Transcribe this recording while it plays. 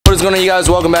What is going on, you guys?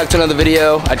 Welcome back to another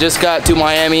video. I just got to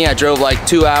Miami. I drove like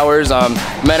 2 hours.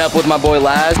 Met up with my boy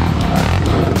Laz.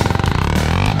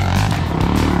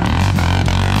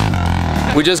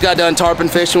 We just got done tarpon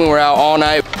fishing. We were out all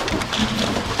night.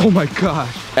 Oh my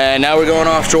gosh. And now we're going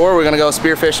offshore. We're gonna go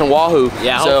spearfishing wahoo.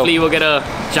 Yeah, hopefully we'll get a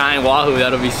giant wahoo.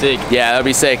 That'll be sick. Yeah, that'll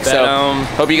be sick. But, so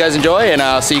hope you guys enjoy, and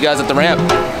I'll see you guys at the ramp.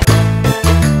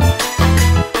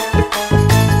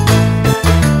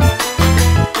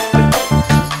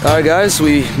 All right, guys,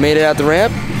 we made it at the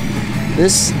ramp.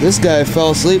 This guy fell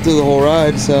asleep through the whole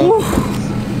ride, so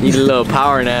need a little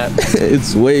power nap.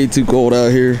 It's way too cold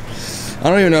out here. I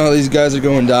don't even know how these guys are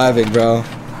going diving, bro.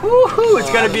 Woohoo!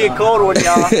 It's gonna be a cold one,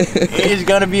 y'all. It's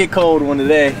gonna be a cold one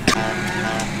today.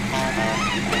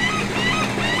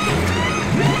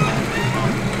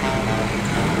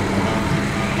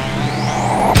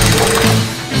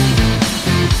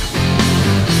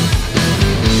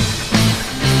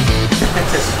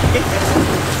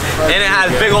 And it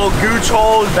has big old gooch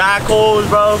holes, back holes,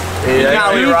 bro.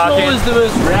 Yeah, gooch hole is the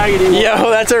most raggedy one. Yo,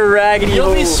 that's a raggedy hole.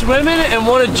 You'll be swimming and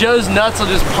one of Joe's nuts will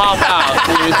just pop out.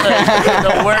 Dude. It's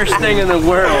like the worst thing in the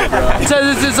world, bro. It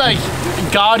says it's this like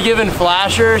God-given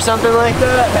flasher or something like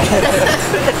that.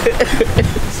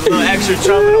 It's a little extra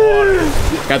chump in the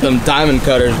water. Got them diamond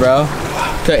cutters, bro.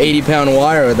 Cut 80-pound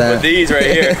wire with that. With these right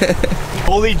here.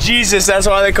 Holy Jesus, that's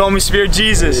why they call me Spear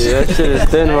Jesus. Yeah, that shit is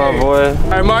thin, my boy. All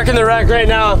right, marking the wreck right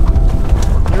now.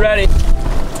 You ready?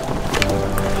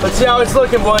 Let's see how it's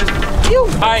looking, boys. All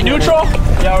right, neutral?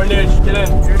 Yeah, we're neutral. Get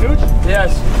in. You're neutral?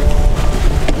 Yes.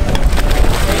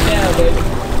 Right down, baby.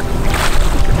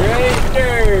 Right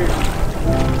there.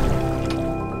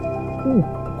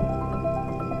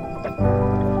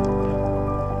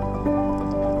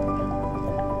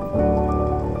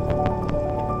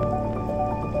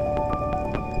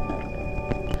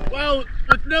 Well,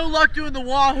 with no luck doing the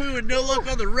wahoo and no luck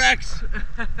on the wrecks,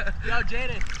 Yo,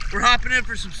 Jaden. we're hopping in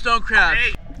for some stone crabs.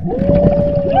 Hey.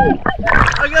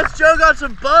 I guess Joe got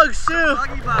some bugs too.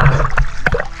 Buggy bugs.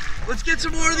 Let's get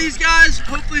some more of these guys,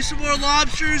 hopefully some more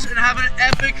lobsters, and have an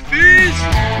epic feast.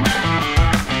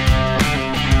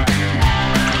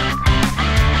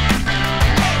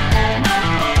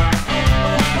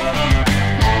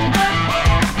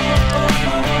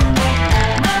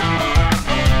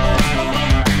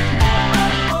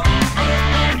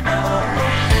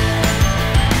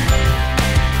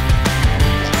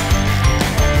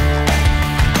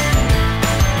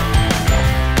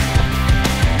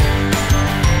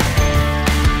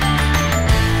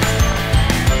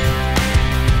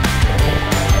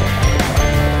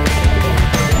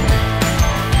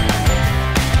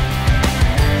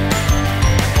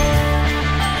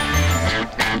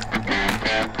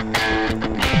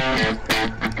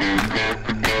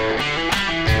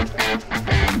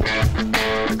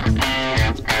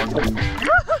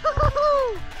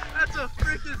 That's a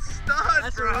freaking stud,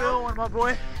 That's bro. a real one, my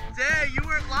boy. Dang, you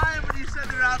weren't lying when you said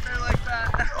they're out there like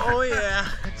that. Oh yeah,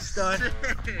 it's a stud.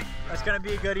 Sick. That's gonna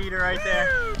be a good eater right there.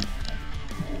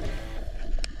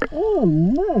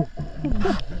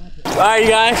 Alright, you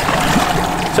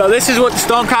guys. So this is what the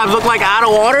stone crabs look like out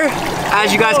of water.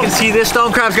 As you guys can see, this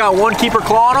stone crab's got one keeper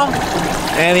claw on them,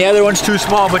 and the other one's too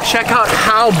small. But check out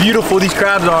how beautiful these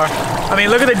crabs are. I mean,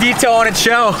 look at the detail on its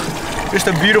shell. Just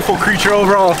a beautiful creature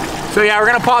overall. So yeah, we're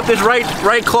gonna pop this right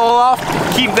claw off,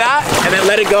 keep that, and then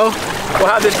let it go. We'll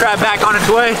have this crab back on its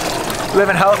way,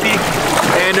 living healthy,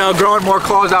 and growing more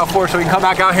claws out for us so we can come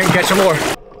back out here and catch some more.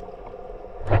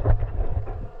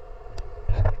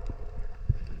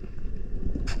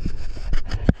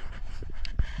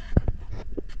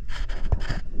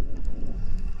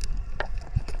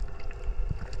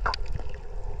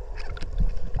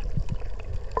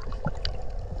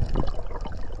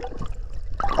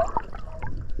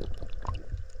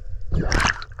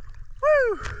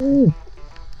 Ooh.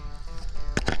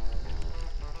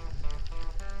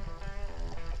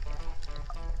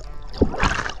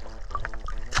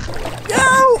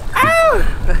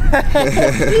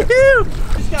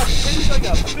 This guy tastes like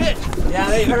a fish. Yeah,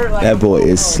 they hurt like That boy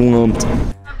is slumped.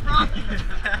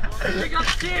 Pick up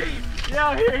kitty.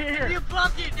 Yo, here. You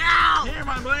bucket now. Here,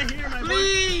 my boy, here, my boy.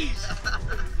 Please.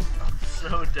 I'm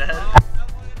so dead.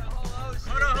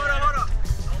 Hold on.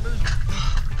 Don't lose me.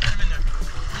 Get him in there.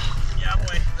 Yeah,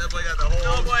 boy. That boy got the whole.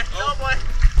 No, boy. Oh. No, boy.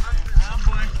 Yeah,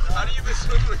 boy. How do you even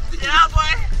swim with these? Yeah,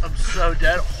 boy. I'm so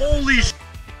dead. Holy sh!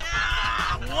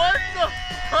 What the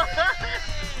fuck?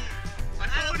 I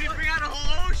told you to bring out a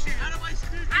whole ocean. Out of my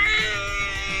studio.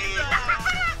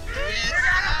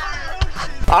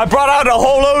 I brought out a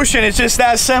whole ocean. It's just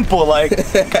that simple, like.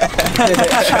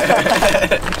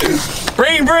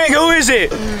 Bring, who is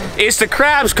it? It's the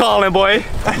crabs calling, boy.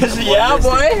 Yeah,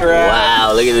 boy.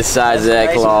 Wow, look at the size of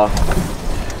that claw.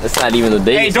 That's not even the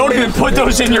biggest. Hey, don't even put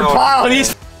those in your pile.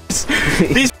 These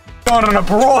going on a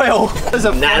broil.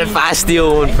 Not if I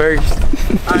steal one first.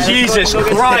 Jesus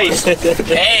Christ.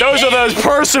 Hey, those are those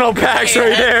personal packs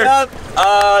right there.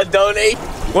 Donate.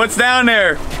 What's down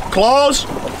there? Claws?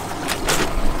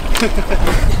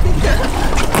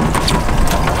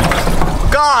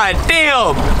 God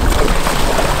damn.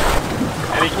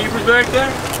 Any keepers back there?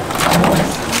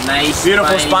 Nice.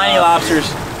 Beautiful spiny lobsters.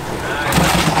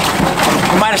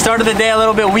 We might have started the day a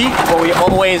little bit weak, but we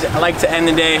always like to end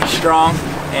the day strong.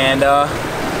 And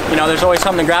you know, there's always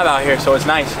something to grab out here, so it's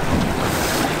nice.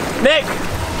 Nick!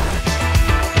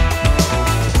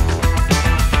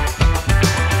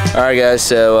 Alright guys,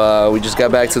 so we just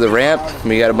got back to the ramp.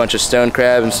 We got a bunch of stone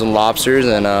crab and some lobsters,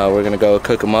 and we're gonna go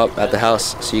cook them up at the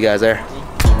house. See you guys there.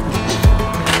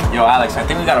 Yo, Alex, I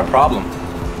think we got a problem.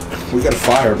 We got a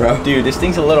fire, bro. Dude, this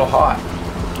thing's a little hot.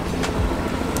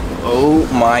 Oh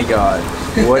my God,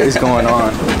 what is going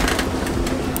on?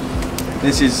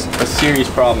 This is a serious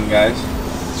problem, guys.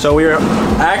 So we were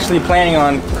actually planning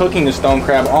on cooking the stone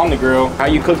crab on the grill. How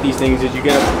you cook these things is you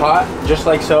get a pot, just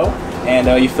like so, and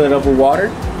you fill it up with water.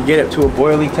 You get it to a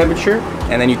boiling temperature,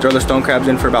 and then you throw the stone crabs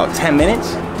in for about 10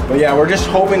 minutes. But yeah, we're just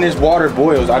hoping this water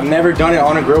boils. I've never done it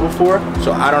on a grill before,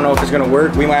 so I don't know if it's gonna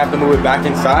work. We might have to move it back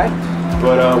inside,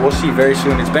 but we'll see very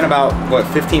soon. It's been about, what,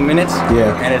 15 minutes?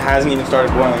 Yeah. And it hasn't even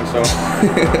started boiling, so.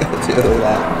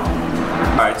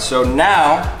 All right, so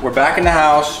now we're back in the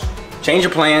house. Change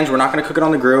of plans, we're not gonna cook it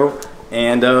on the grill.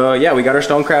 And yeah, we got our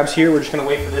stone crabs here. We're just gonna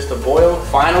wait for this to boil.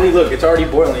 Finally, look, it's already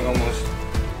boiling almost.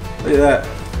 Look at that.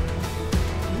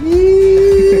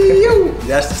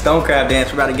 That's the stone crab dance.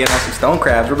 We're about to get on some stone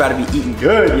crabs. We're about to be eating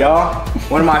good, y'all.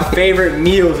 One of my favorite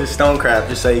meals is stone crab,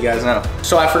 just so you guys know.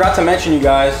 So I forgot to mention, you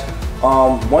guys,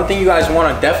 one thing you guys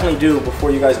wanna definitely do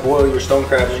before you guys boil your stone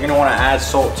crabs is you're gonna wanna add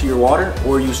salt to your water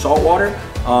or use salt water.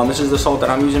 This is the salt that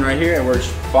I'm using right here, and works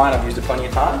fine. I've used it plenty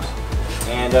of times.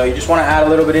 And you just wanna add a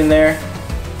little bit in there,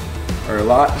 or a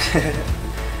lot.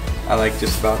 I like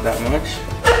just about that much.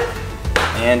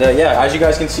 And yeah, as you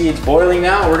guys can see, it's boiling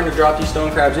now. We're gonna drop these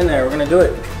stone crabs in there. We're gonna do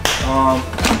it.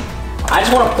 I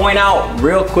just wanna point out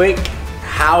real quick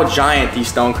how giant these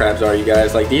stone crabs are, you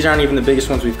guys. Like, these aren't even the biggest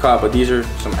ones we've caught, but these are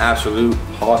some absolute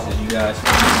hosses, you guys.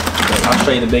 So I'll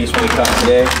show you the biggest one we caught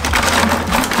today.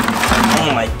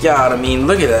 Oh my God, I mean,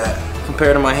 look at that.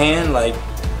 Compared to my hand, like,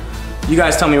 you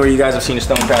guys tell me where you guys have seen a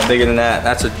stone crab bigger than that.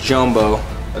 That's a jumbo.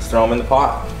 Let's throw them in the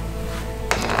pot.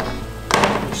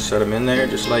 Just set them in there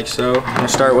just like so. I'm gonna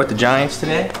start with the giants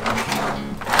today.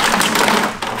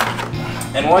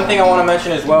 And one thing I want to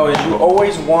mention as well is you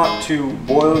always want to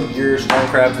boil your stone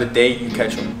crabs the day you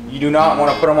catch them. You do not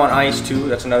want to put them on ice too.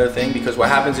 That's another thing, because what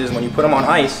happens is when you put them on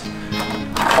ice,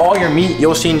 all your meat,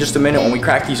 you'll see in just a minute when we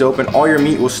crack these open, all your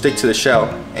meat will stick to the shell.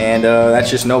 And that's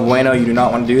just no bueno. You do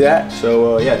not want to do that.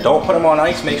 So yeah, don't put them on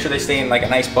ice. Make sure they stay in like a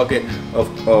nice bucket of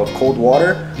cold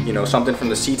water, you know, something from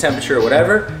the sea temperature or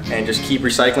whatever, and just keep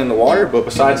recycling the water. But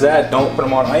besides that, don't put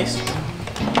them on ice.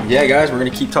 Yeah, guys, we're gonna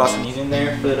keep tossing these in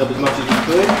there, fill it up as much as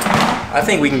we could. I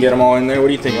think we can get them all in there. What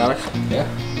do you think, Alex? Yeah.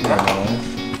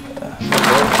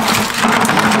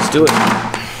 Let's do it.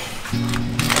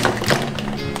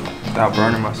 Without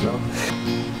burning myself.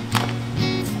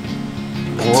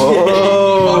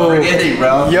 Whoa! I'm forgetting,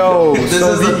 bro. Yo, this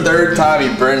is the third time he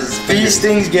burns his fingers. These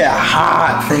things get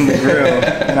hot from the grill,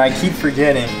 and I keep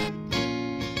forgetting.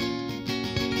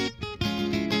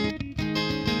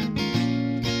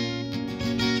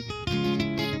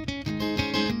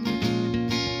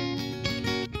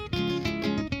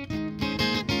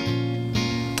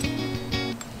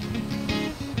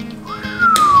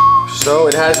 So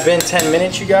it has been 10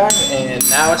 minutes, you guys, and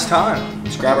now it's time.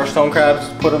 Let's grab our stone crabs,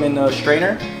 put them in the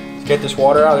strainer. Let's get this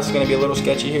water out. This is gonna be a little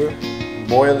sketchy here.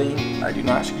 Boiling. I do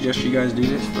not suggest you guys do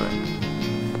this, but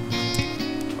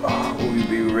we'll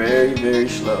be very, very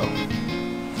slow.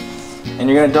 And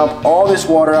you're gonna dump all this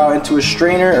water out into a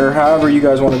strainer, or however you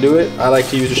guys wanna do it. I like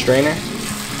to use a strainer.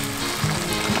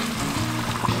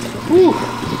 Whew.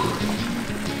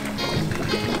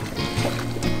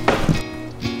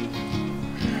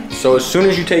 So as soon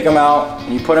as you take them out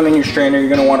and you put them in your strainer, you're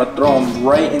gonna wanna throw them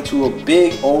right into a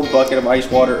big old bucket of ice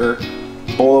water or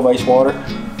bowl of ice water.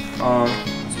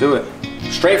 Let's do it.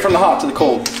 Straight from the hot to the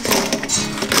cold.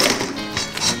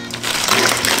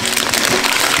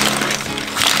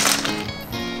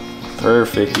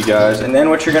 Perfect, you guys. And then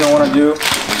what you're gonna wanna do,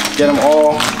 get them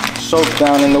all soaked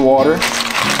down in the water.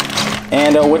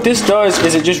 And what this does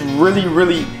is it just really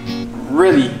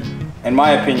in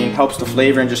my opinion, helps the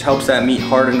flavor and just helps that meat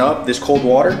harden up, this cold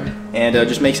water, and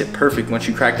just makes it perfect once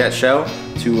you crack that shell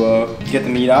to get the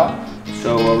meat out.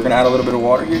 So we're gonna add a little bit of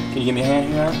water here. Can you give me a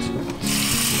hand here, Alex?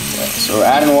 Yeah, so we're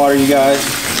adding water, you guys.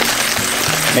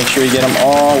 Make sure you get them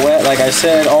all wet. Like I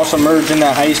said, all submerged in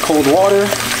that ice cold water.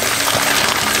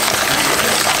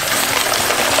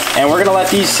 And we're gonna let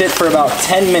these sit for about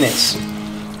 10 minutes.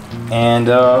 And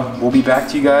we'll be back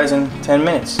to you guys in 10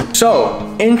 minutes.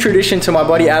 So, in tradition to my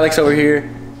buddy Alex over here,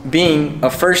 being a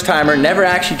first timer, never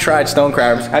actually tried stone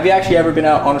crabs. Have you actually ever been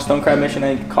out on a stone crab mission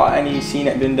and caught any, seen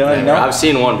it been done? No? I've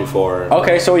seen one before.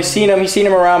 Okay, so he's seen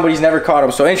them around, but he's never caught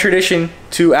them. So in tradition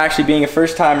to actually being a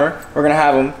first timer, we're gonna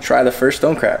have him try the first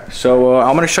stone crab. So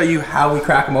I'm gonna show you how we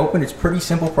crack them open. It's a pretty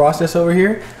simple process over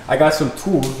here. I got some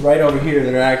tools right over here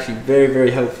that are actually very,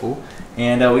 very helpful.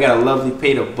 And we got a lovely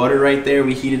plate of butter right there.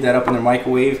 We heated that up in the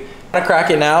microwave. I'm gonna crack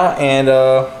it now, and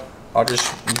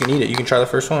you can eat it. You can try the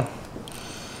first one.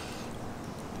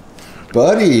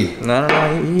 Buddy. No,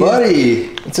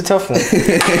 Buddy. It's a tough one.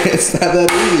 It's not that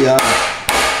easy, huh?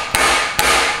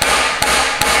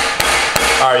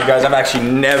 All right, you guys, I've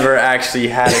actually never actually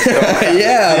had it.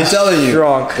 Yeah, I'm telling you.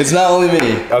 Strong. It's not only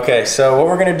me. Okay, so what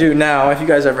we're gonna do now, if you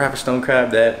guys ever have a stone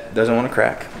crab that doesn't want to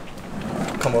crack,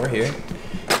 come over here.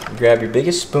 Grab your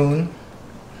biggest spoon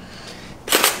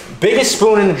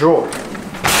in the drawer.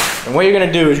 And what you're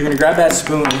gonna do is you're gonna grab that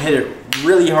spoon and hit it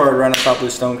really hard right on top of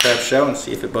the stone crab shell and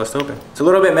see if it busts open. It's a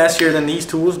little bit messier than these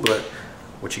tools, but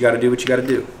what you gotta do, what you gotta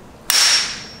do.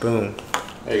 Boom.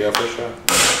 There you go, first shot.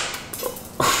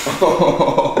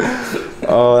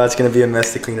 Oh, that's gonna be a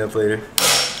mess to clean up later.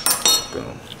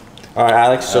 Boom. All right,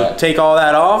 Alex, so take all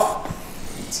that off.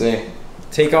 Let's see.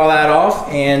 Take all that off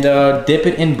and dip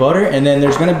it in butter, and then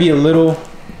there's gonna be a little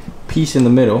piece in the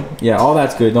middle. Yeah, all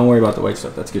that's good. Don't worry about the white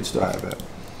stuff. That's good stuff. I bet.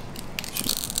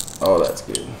 Oh, that's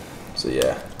good. So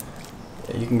yeah,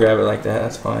 you can grab it like that.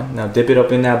 That's fine. Now dip it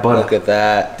up in that butter. Look at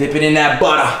that. Dip it in that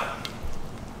butter.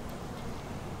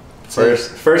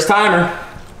 First timer.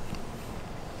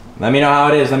 Let me know how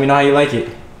it is. Let me know how you like it.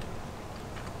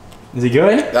 Is it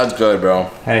good? That's good, bro.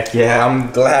 Heck yeah,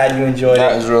 I'm glad you enjoyed it.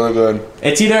 That is really good.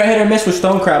 It's either a hit or miss with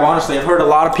stone crab, honestly. I've heard a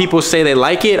lot of people say they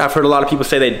like it. I've heard a lot of people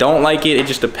say they don't like it. It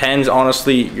just depends,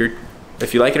 honestly,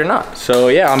 if you like it or not. So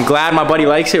yeah, I'm glad my buddy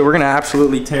likes it. We're gonna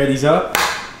absolutely tear these up.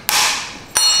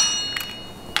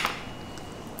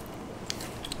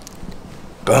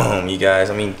 Boom, you guys.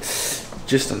 I mean,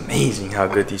 just amazing how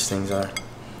good these things are.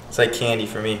 It's like candy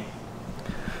for me.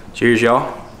 Cheers,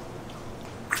 y'all.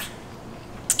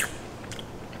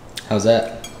 How's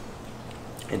that?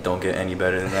 It don't get any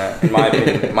better than that, in my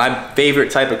opinion. My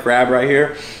favorite type of crab right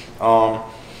here.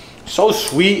 So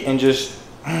sweet and just,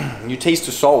 you taste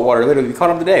the salt water. Literally, we caught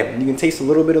them today. You can taste a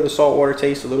little bit of the salt water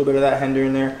taste, a little bit of that hinder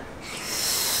in there.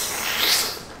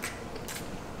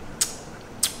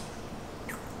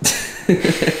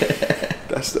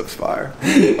 That stuff's fire.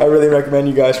 I really recommend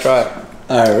you guys try it.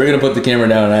 All right, we're gonna put the camera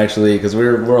down actually, because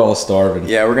we're all starving.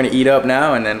 Yeah, we're gonna eat up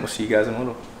now, and then we'll see you guys in a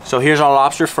little. So here's our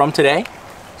lobster from today.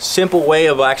 Simple way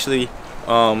of actually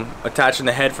attaching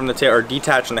the head from the tail, or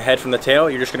detaching the head from the tail.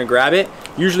 You're just gonna grab it.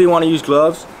 Usually you want to use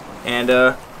gloves, and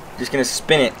just gonna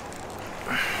spin it.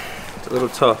 It's a little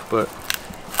tough, but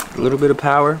a little bit of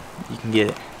power, you can get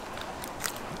it.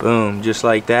 Boom, just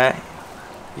like that.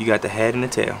 You got the head and the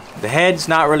tail. The head's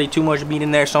not really too much meat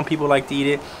in there. Some people like to eat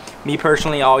it. Me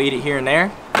personally, I'll eat it here and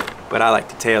there, but I like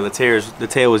the tail. The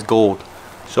tail is gold.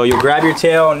 So you'll grab your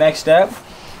tail next step.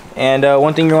 And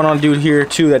one thing you want to do here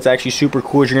too that's actually super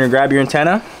cool is you're gonna grab your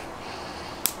antenna,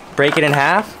 break it in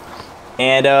half,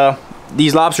 and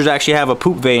these lobsters actually have a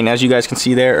poop vein, as you guys can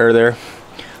see there, or their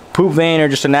poop vein or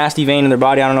just a nasty vein in their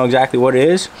body. I don't know exactly what it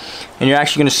is. And you're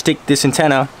actually gonna stick this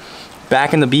antenna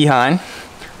back in the behind,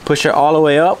 push it all the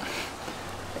way up,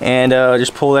 and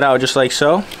just pull it out just like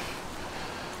so.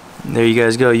 There you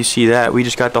guys go. You see that? We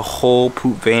just got the whole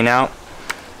poop vein out,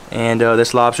 and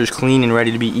this lobster's clean and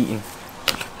ready to be eaten.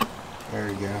 There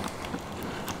we go.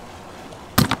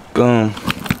 Boom.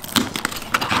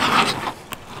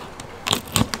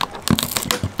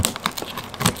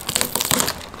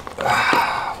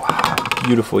 Wow.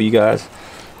 Beautiful, you guys.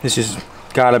 This has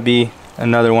gotta be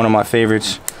another one of my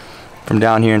favorites from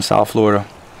down here in South Florida.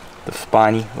 The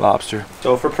spiny lobster.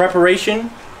 So for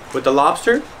preparation with the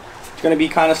lobster, it's gonna be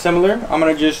kind of similar. I'm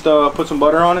gonna just put some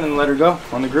butter on it and let her go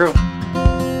on the grill.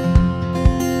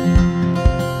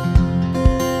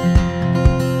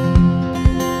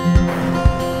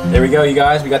 There we go, you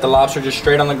guys. We got the lobster just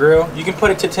straight on the grill. You can put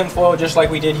it to tinfoil just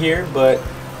like we did here, but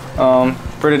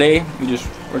for today, we're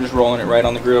just rolling it right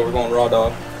on the grill. We're going raw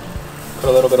dog. Put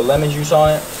a little bit of lemon juice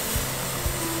on it.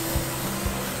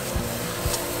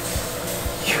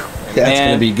 That's Man,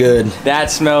 gonna be good. That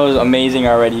smells amazing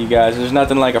already, you guys. There's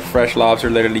nothing like a fresh lobster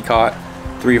literally caught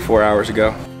 3 or 4 hours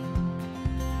ago.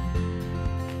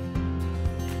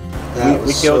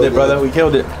 We killed it, brother. We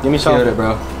killed it. Give me some. Killed it,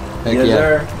 bro. Heck Yes, yeah.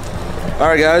 sir.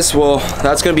 Alright guys, well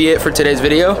that's gonna be it for today's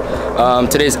video.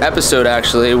 Today's episode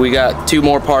actually, we got 2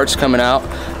 more parts coming out.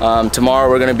 Tomorrow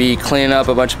we're gonna be cleaning up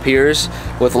a bunch of piers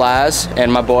with Laz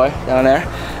and my boy down there.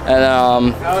 And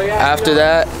after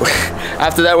that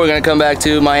we're gonna come back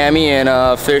to Miami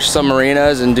and fish some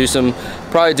marinas and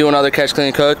probably do another catch,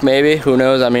 clean, cook, maybe. Who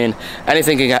knows? I mean,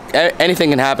 anything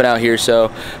can happen out here. So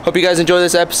hope you guys enjoy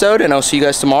this episode, and I'll see you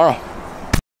guys tomorrow.